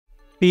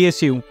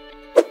PSU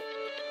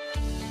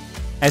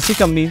ऐसी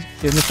companies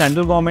जिसमें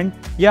central government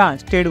या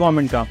स्टेट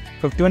गवर्नमेंट का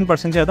 51%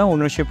 से ज़्यादा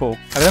ओनरशिप हो।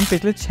 अगर हम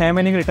पिछले 6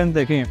 महीने के रिटर्न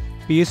देखें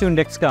PSU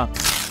इंडेक्स का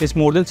is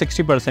more than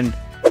 60%.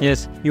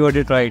 Yes, you heard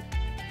it right.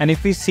 And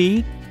if we see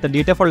the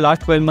data for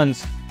last 12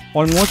 months,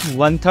 almost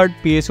 1/3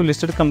 PSU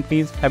listed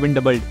companies have been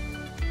doubled.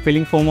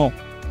 Feeling FOMO?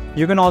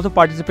 You can also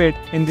participate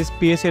in this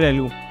PSU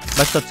rally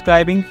by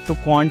subscribing to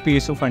Quant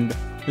PSU Fund.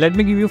 Let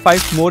me give you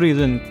 5 more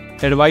reasons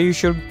that why you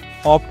should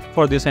opt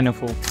for this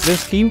NFO.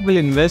 This scheme will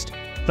invest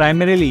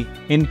primarily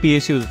in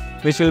PSUs,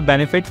 which will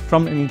benefit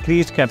from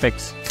increased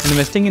capex.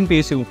 Investing in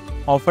PSU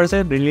offers a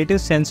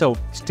relative sense of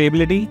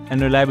stability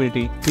and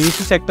reliability.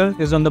 PSU sector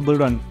is on the bull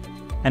run,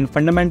 and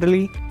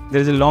fundamentally,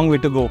 there is a long way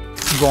to go.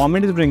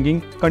 Government is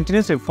bringing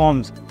continuous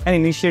reforms and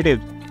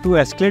initiatives to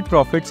escalate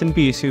profits in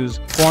PSUs.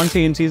 Quant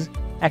AMC's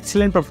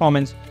excellent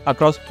performance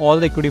across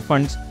all the equity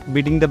funds,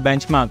 beating the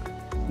benchmark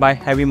by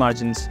heavy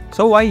margins.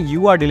 So why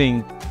you are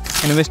delaying?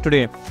 Invest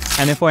today.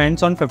 NFO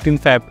ends on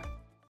 15th Feb.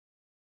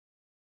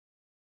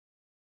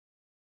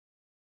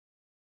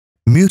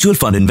 Mutual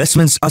fund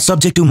investments are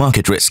subject to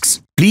market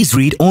risks. Please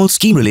read all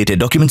scheme-related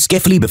documents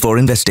carefully before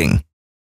investing.